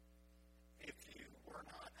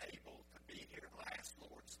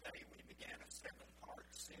Day, we began a 7-part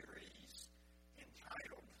series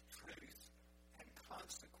entitled Truth and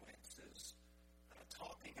Consequences,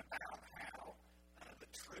 talking about how the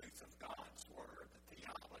truth of God's Word, the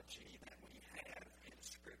theology that we have in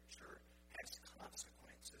Scripture, has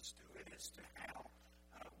consequences to it as to how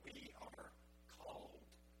we are called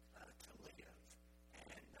to live.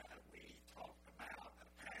 And we talked about a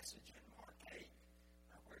passage in Mark 8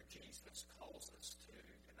 where Jesus calls us to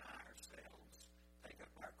deny ourselves, take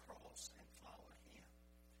up our cross, and follow Him.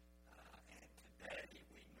 And today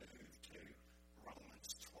we move to Romans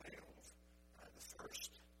 12, the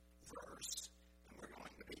first verse, and we're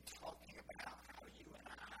going to be talking about how you and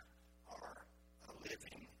I are a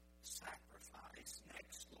living sacrifice.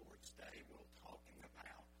 Next Lord's Day, we'll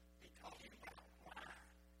be talking about why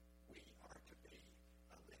we are to be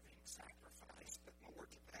a living sacrifice, but more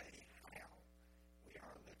today, how we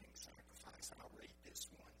are a living sacrifice. I'll read this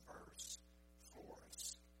one verse for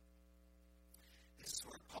us. This is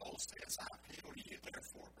where Paul says, I appeal to you,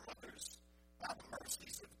 therefore, brothers, by the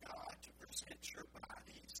mercies of God, to present your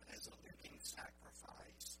bodies as a living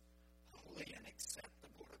sacrifice, holy and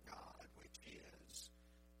acceptable to God, which is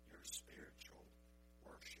your spiritual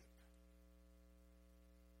worship.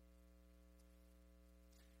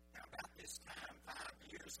 Now, about this time,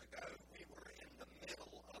 5 years ago, we were in the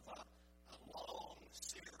middle of a long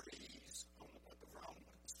series on the book of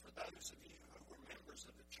Romans. For those of you who were members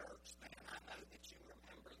of the church then, I know that you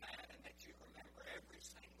remember that and that you remember every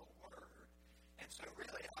single word. And so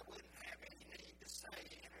really, I wouldn't have any need to say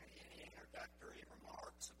any introductory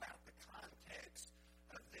remarks about the context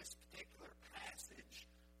of this particular passage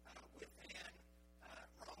within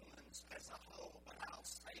Romans as a whole, but I'll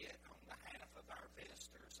say it on behalf of our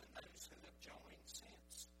visitors and those who have joined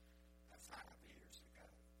since 5 years ago.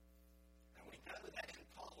 And we know that in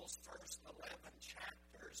Paul's first 11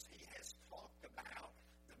 chapters, he has talked about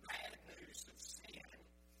the bad news of sin,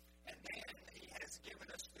 and then he has given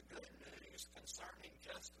us the good news concerning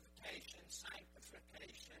justification,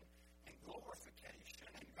 sanctification, and glorification,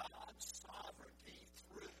 and God's sovereignty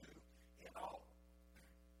through it all.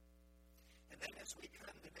 And then as we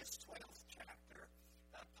come to this 12th chapter,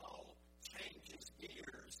 Paul changes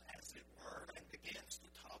gears, as it were, and begins to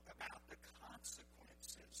talk about the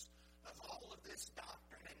consequences of all of this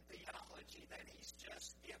doctrine and theology that he's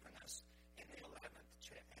just given us in the 11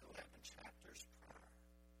 chapters prior.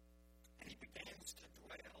 And he begins to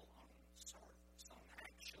dwell on service, on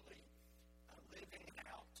actually living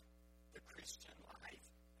out the Christian life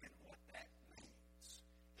and what that means.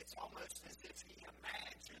 It's almost as if he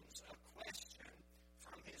imagines a question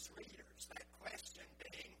from his readers. That question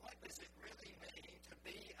being, what does it really mean to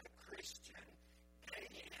be a Christian day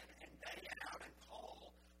in and day out? And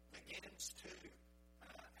Paul begins to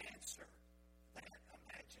answer that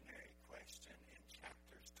imaginary question in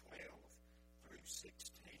chapters 12 through 16.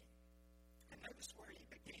 And notice where he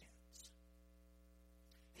begins.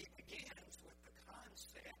 He begins with the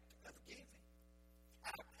concept of giving.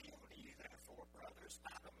 I appeal to you, therefore, brothers,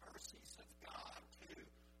 by the mercies of God, to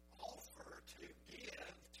offer, to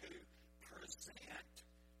give, to present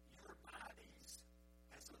your bodies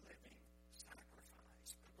as a living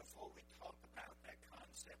sacrifice. But before we talk about that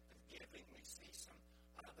concept of giving, we see some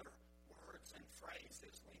other words and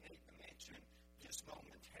phrases we need to mention just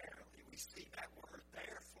momentarily. We see that word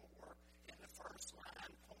therefore in the first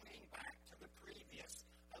line, pointing back to the previous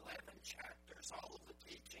 11 chapters, all of the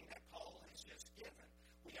teaching that Paul has just given.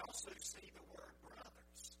 We also see the word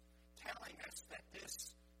brothers, telling us that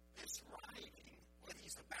this writing, what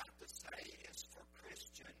he's about to say, is for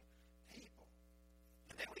Christian people.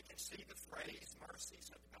 And then we can see the phrase mercies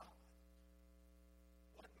of God.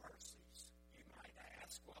 What mercies, you might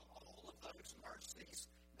ask? Well, all of those mercies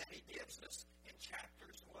that he gives us in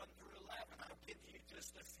chapters 1 through 11. I'll give you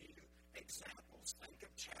just a few examples. Think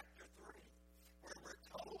of chapter 3, where we're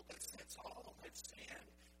told that since all have sinned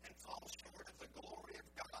and fall short of the glory of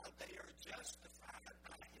God, they are justified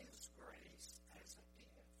by his grace as a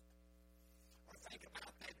gift. Or think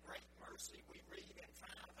about that great mercy we read in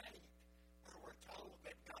 5:8, where we're told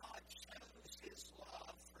that God shows his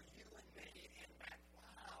love for you and me, in that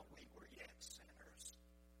while we were yet sinners,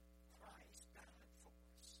 Christ died for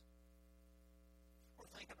us. Or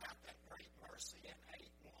think about that great mercy in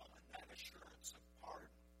 8:1, that assurance of pardon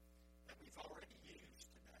that we've already used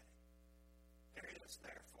today. There is,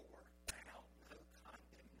 therefore, now no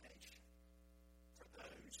condemnation for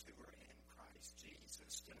those who are in Christ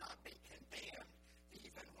Jesus. To not be condemned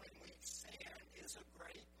even when we've sinned is a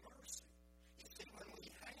great mercy. You see, when we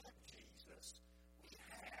have Jesus, we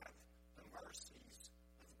have the mercies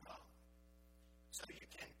of God. So you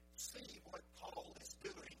can see what Paul is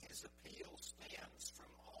doing. His appeal stems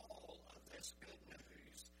from all this good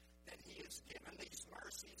news that he has given these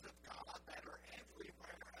mercies of God that are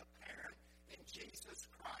everywhere apparent in Jesus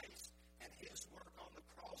Christ and his work on the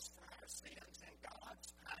cross for our sins, and God's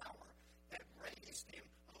power that raised him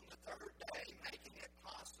on the third day, making it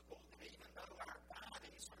possible that even though our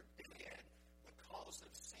bodies are dead because of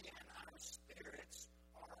sin, our spirits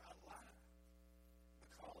are alive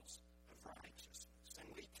because of righteousness. And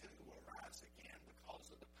we too will rise again because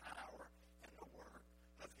of the power and the work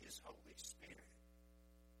of his Holy Spirit.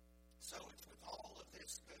 So it's with all of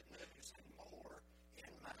this good news and more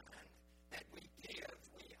in mind that we give,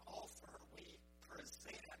 we offer, we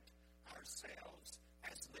present ourselves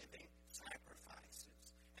as living sacrifices.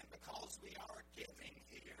 And because we are giving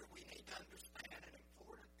here, we need to understand an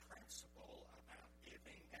important principle about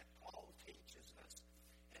giving that Paul teaches us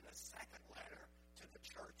in the second letter to the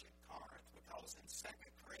church at Corinth, because in 2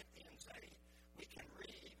 Corinthians 8 we can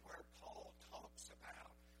read where Paul talks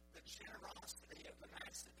about the generosity of the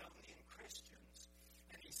Macedonian Christians.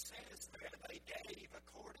 And he says there they gave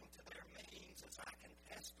according to their means, as I can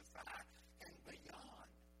testify, and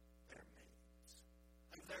beyond their means,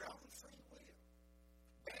 of their own free will,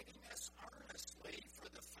 begging us earnestly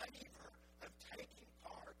for the favor of taking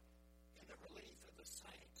part in the relief of the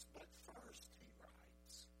saints. But first, he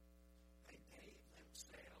writes, they gave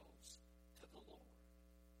themselves to the Lord.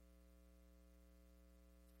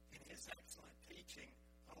 In his excellent teaching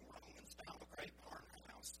on Romans, Donald Gray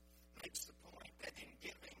Barnhouse makes the point that in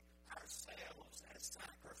giving ourselves as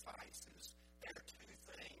sacrifices, there are two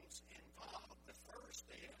things involved. The first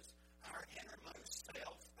is our innermost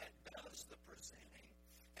self that does the presenting,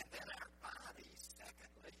 and then our bodies,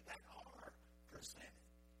 secondly, that are presented.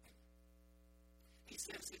 He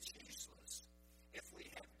says it's useless if we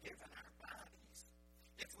have given our bodies,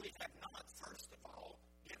 if we have not, first of all,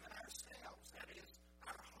 given ourselves, that is,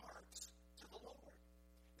 our hearts, to the Lord.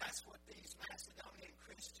 That's what these Macedonian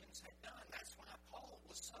Christians had done. That's why Paul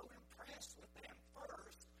was so impressed with them.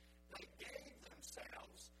 First, they gave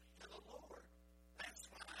themselves to the Lord. That's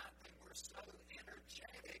why they were so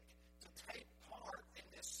energetic to take part in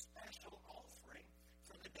this special offering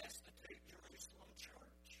for the destitute Jerusalem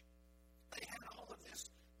church. They had all of this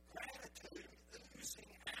gratitude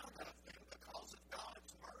oozing out of them because of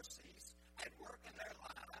God's mercies at work in their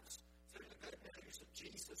lives through the good news of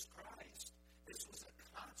Jesus Christ. This was a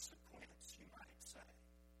consequence, you might say,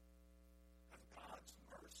 of God's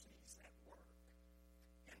mercies at work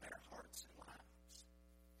in their hearts and lives.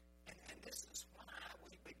 And this is why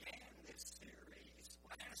we began this series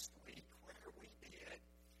last week, where we did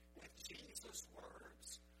with Jesus'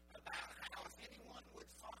 words about how if anyone would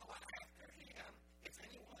follow after him, if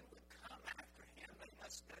anyone would come after him, they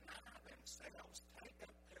must deny themselves, take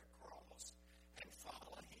up their cross, and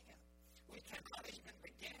follow him. We cannot even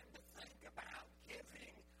begin to think about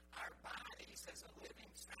giving our bodies as a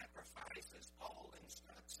living sacrifice, as Paul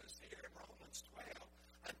instructs us here in Romans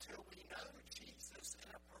 12, until we know Jesus in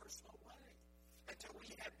a personal way, until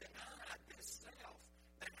we have denied this self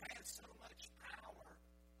that has so much power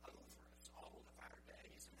over us all of our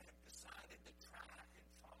days and have decided to try and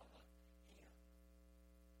follow him.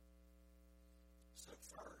 So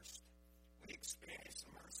first, we experience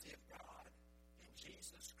the mercy of God in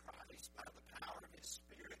Jesus Christ by the power of his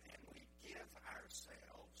Spirit, and we give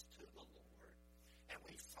ourselves to the Lord, and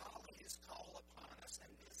we follow his call upon us,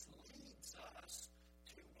 and this leads us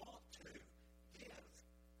to want to give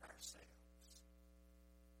ourselves,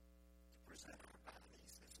 to present our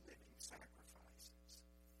bodies as living sacrifices.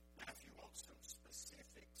 Now, if you want some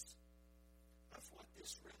specifics of what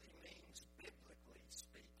this really means, biblically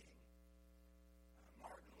speaking,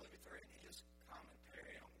 Martin Luther, in his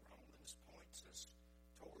commentary on Romans, points us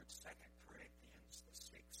towards 2 Corinthians, the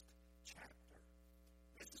 6th chapter.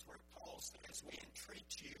 This is where Paul says, we entreat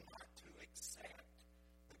you not to accept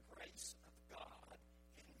the grace of God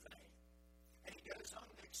in vain. And he goes on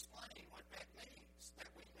to explain what that means, that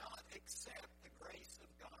we not accept the grace of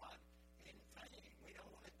God in vain. We don't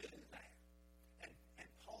want to do that. And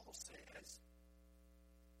Paul says,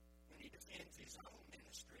 when he defends his own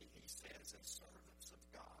ministry, he says, as servants of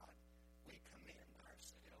God, we commend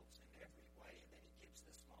ourselves in every way. And then he gives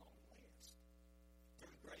this long list.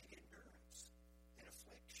 Through great endurance in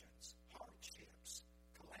afflictions, hardships,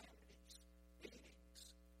 calamities, beatings,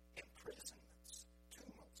 imprisonments,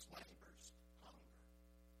 tumults, labors, hunger.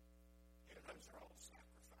 Here, those are all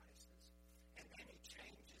sacrifices. And then he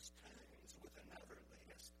changes tunes with another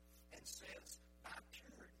list and says, by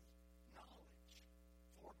purity, knowledge,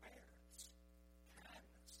 forbearance,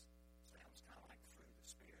 kindness. Sounds kind of like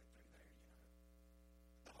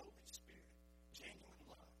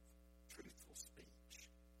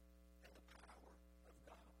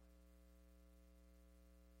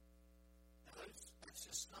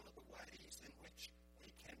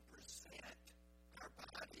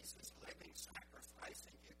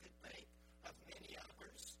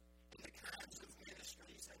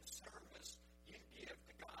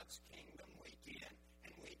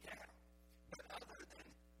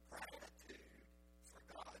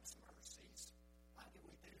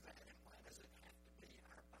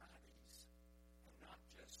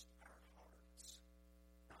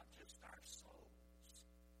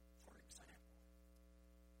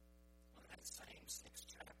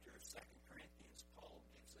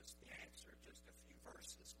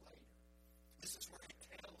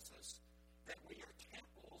that we are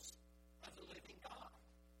temples of the living God.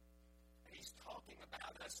 And he's talking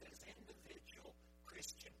about us as individual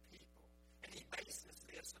Christian people. And he bases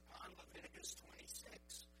this upon Leviticus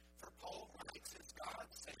 26. For Paul writes, as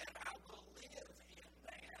God said, I will live in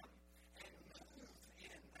them and move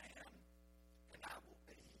in them, and I will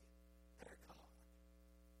be their God.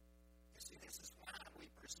 You see, this is why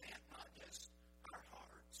we present not just our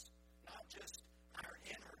hearts, not just our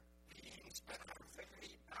inner beings, but our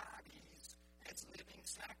very bodies as living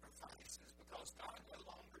sacrifices, because God no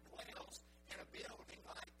longer dwells in a building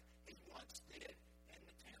like he once did in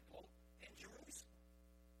the temple in Jerusalem,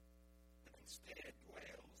 but instead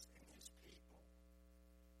dwells in his people.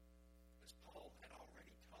 As Paul had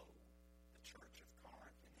already told the church of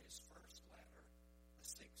Corinth in his first letter, the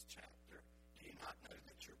 6th chapter, do you not know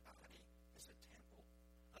that your body is a temple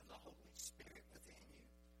of the Holy Spirit within you,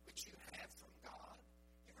 which you have from God?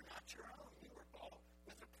 You are not your own. You were bought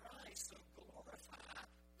with a price, so glorify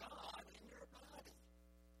God in your body.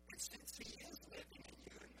 And since he is living in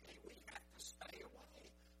you and me, we have to stay away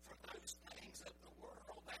from those things of the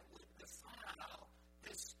world that would defile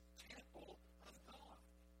this temple of God.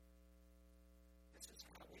 This is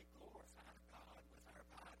how we glorify God with our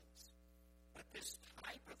bodies. But this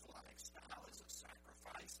type of lifestyle is a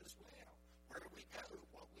sacrifice as well. Where we go,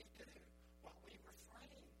 what we do, what we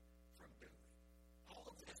refrain from doing. All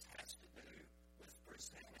of this has to do with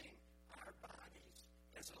presenting our bodies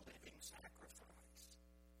as a living sacrifice.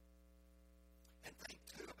 And think,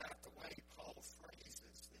 too, about the way Paul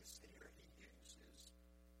phrases this here. He uses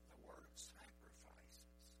the word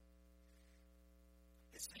sacrifices.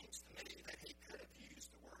 It seems to me that he could have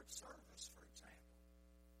used the word service, for example.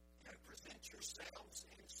 You know, present yourselves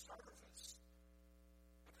in service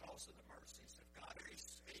because of the mercies of God. Or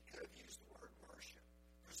he could have used the word worship.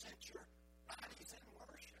 Present your bodies in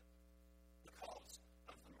worship because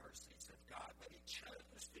of the mercies of God. But he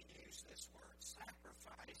chose to use this word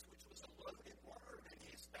sacrifice, which was a loaded word in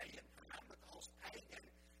his day and time, because pagan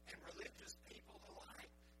and religious people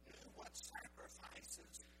alike knew what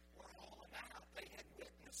sacrifices were all about. They had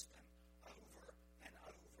witnessed them over and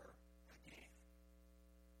over again.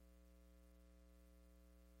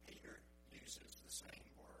 Peter uses the same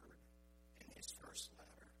word in his first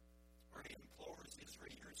letter, where he implores his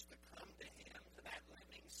readers to come to him, to that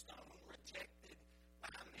living stone rejected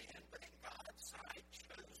by men, but in God's sight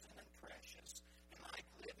chosen and precious. And like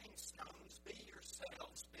living stones, be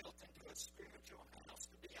yourselves built into a spiritual house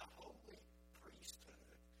to be a holy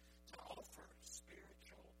priesthood, to offer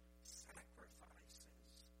spiritual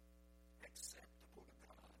sacrifices acceptable to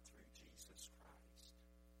God through Jesus Christ.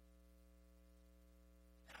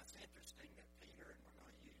 Now, it's interesting that Peter, and we're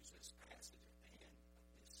going to use this passage at the end of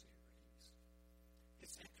this series,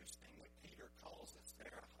 it's interesting that Peter calls us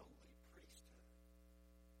there a holy priesthood.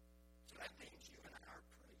 So that means you and I are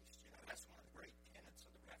priests. You know, that's one of the great tenets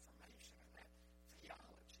of the Reformation and that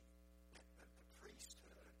theology, that the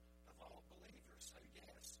priesthood of all believers. So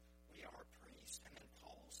yes, we are priests. And then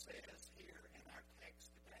Paul says here in our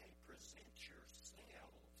text today, present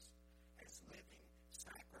yourselves as living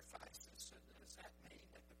sacrifices. So does that mean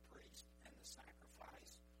that the priest and the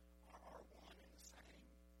sacrifice are one and the same?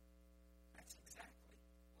 That's exactly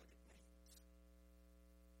what it means.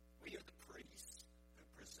 We are the priests who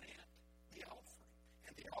present the offering.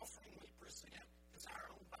 And the offering we present is our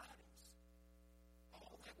own bodies.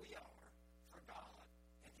 All that we are for God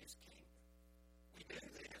and his kingdom. We do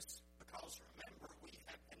this because, remember, we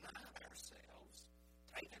have denied ourselves,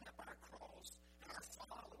 taken up our cross, and are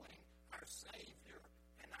following our Savior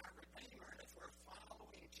and our Redeemer. And if we're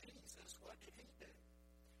following Jesus, what did he do?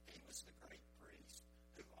 He was the great priest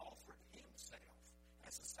who offered himself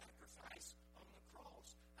as a sacrifice on the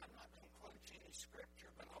cross. I'm not going to quote you any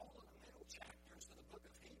scripture, but all of the middle chapters of the book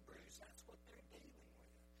of Hebrews, that's what they're dealing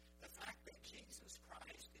with. The fact that Jesus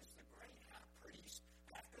Christ is the great high priest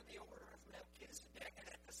after the order of Melchizedek, and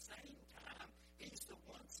at the same time, he's the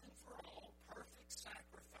once and for all perfect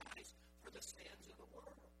sacrifice for the sins of the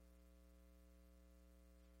world.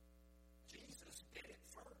 Jesus did it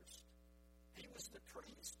first. He was the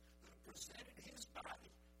priest who presented his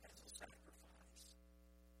body as a sacrifice.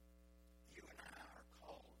 You and I are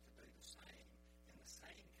called to do the same in the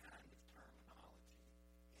same kind of terminology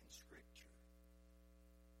in Scripture.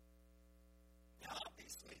 Now,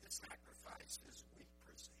 obviously, the sacrifices we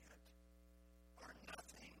present are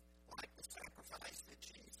nothing like the sacrifice that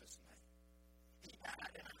Jesus made. He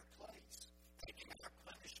died in our place, taking our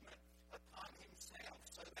punishment upon himself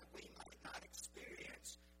so that we might not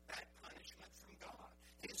experience that punishment from God.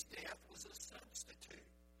 His death was a substitute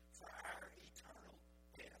for our eternal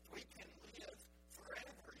death. We can live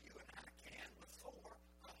forever, you and I can, before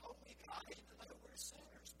a holy God, even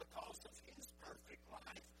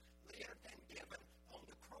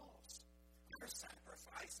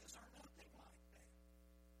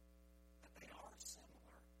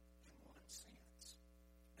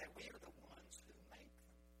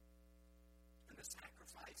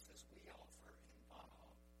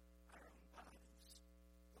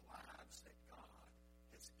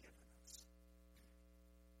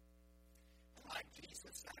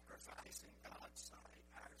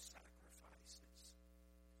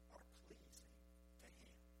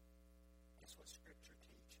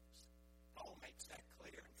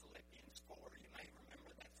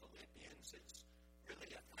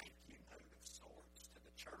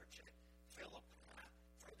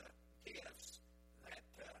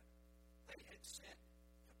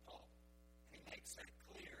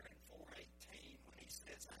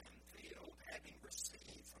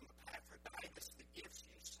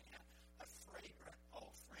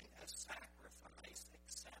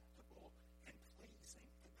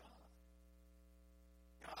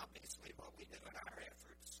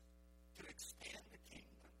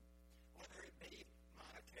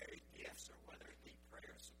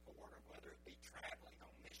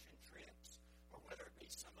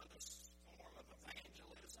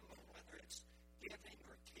giving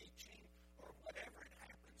or teaching or whatever it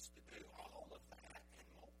happens to do, all of that and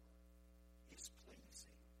more is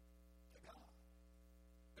pleasing to God.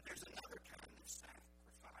 But there's another kind of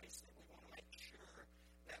sacrifice that we want to make sure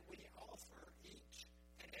that we offer each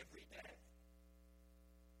and every day.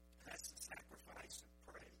 And that's the sacrifice of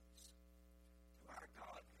praise to our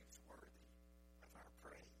God who's worthy of our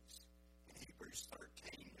praise. In Hebrews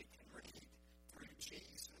 13, we can read, through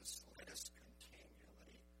Jesus, let us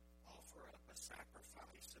continually offer up a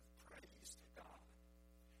sacrifice of praise to God.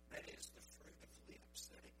 That is the fruit of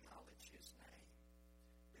lips that acknowledge His name.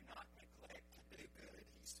 Do not neglect to do good,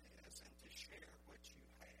 He says, and to share what you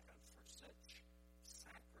have, for such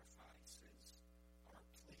sacrifices are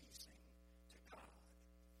pleasing to God.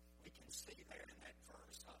 We can see there in that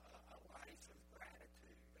verse a life of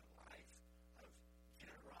gratitude, a life of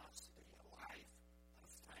generosity, a life of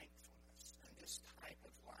thankfulness. And this type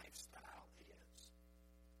of lifestyle is,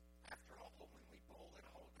 after all, when we boil it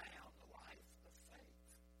all down, the life of faith.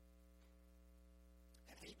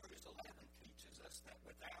 And Hebrews 11 teaches us that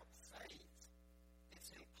without faith,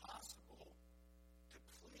 it's impossible to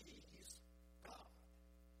please God.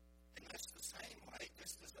 And that's the same way,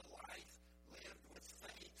 just as a life lived with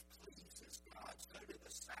faith pleases God, so do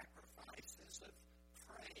the sacrifices of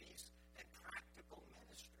praise and practical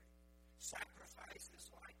ministry.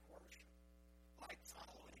 Sacrifices like worship, like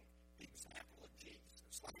following the example of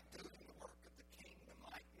Jesus, like doing the work of the kingdom,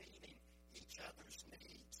 like meeting each other's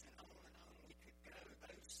needs, and on we could go.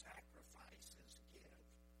 Those sacrifices give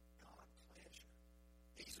God pleasure.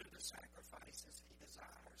 These are the sacrifices He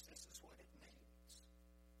desires. This is what it means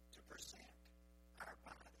to present